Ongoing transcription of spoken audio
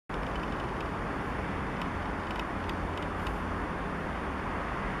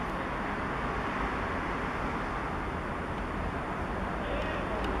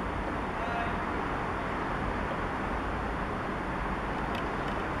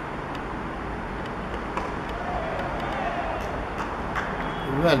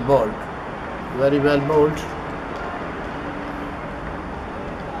Well bowled. Very well bowled.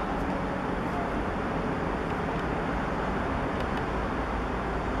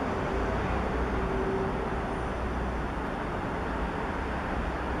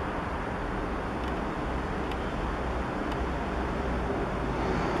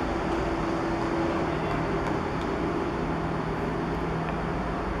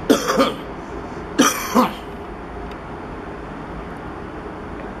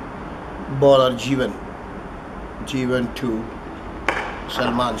 Bowler G1 to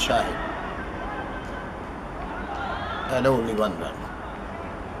Salman Shahid, and only 1 run,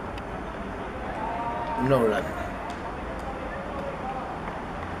 no run.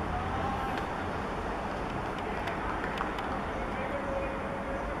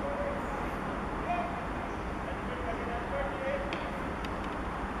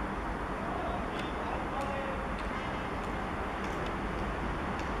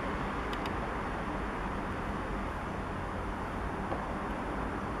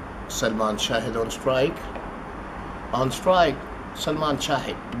 Salman Shahid on strike. On strike, Salman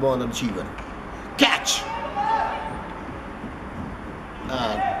Shahid, bowler G1. Catch!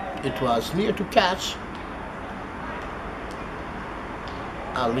 And it was near to catch.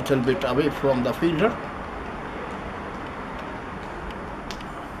 A little bit away from the fielder.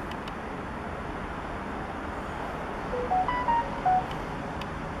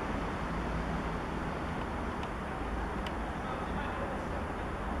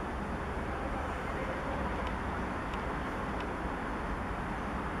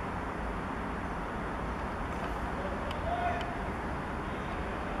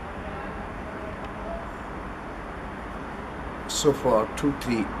 So far,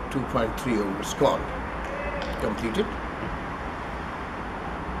 2.3 overs gone. Completed.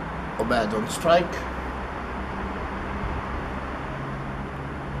 Obad on strike.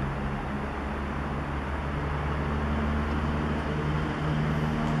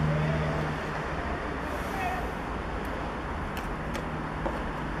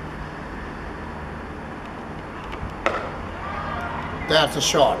 That's a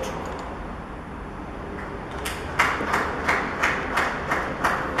shot.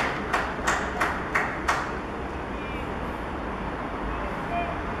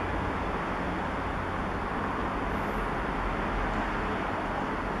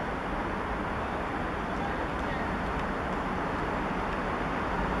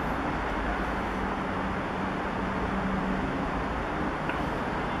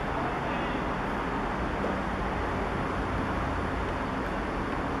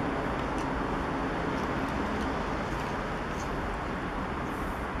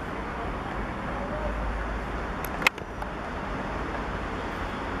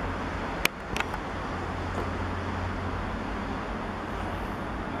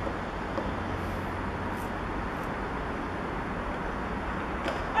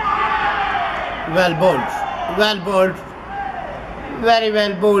 Well bowled, very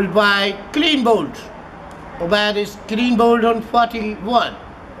well bowled by clean bowled. Obad is clean bowled on 41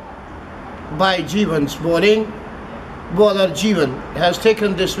 by G1's bowling. Bowler G1 has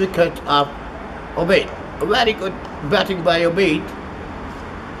taken this wicket of Obaid. A very good batting by Obaid.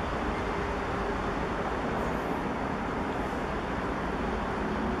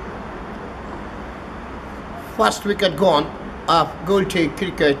 First wicket gone of GOLTAY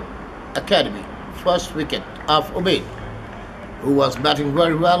Cricket Academy. First wicket of Obaid, who was batting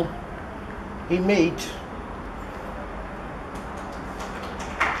very well. He made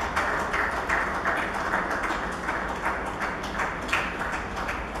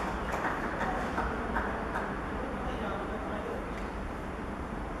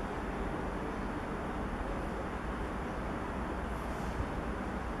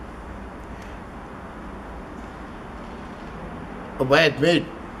Obaid made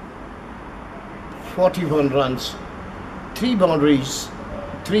 41 runs, 3 boundaries,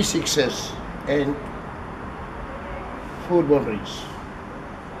 3 sixes and 4 boundaries,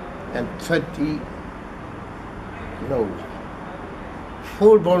 and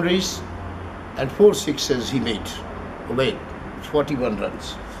 4 boundaries and 4 sixes he made. Obaid, 41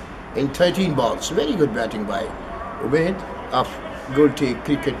 runs in 13 balls. Very good batting by Obaid of GOLTAY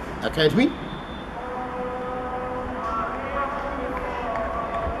Cricket Academy.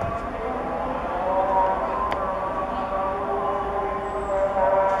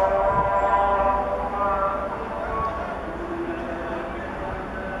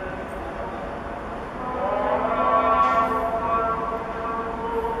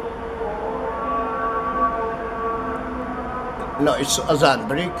 No, it's Azan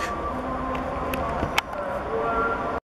break.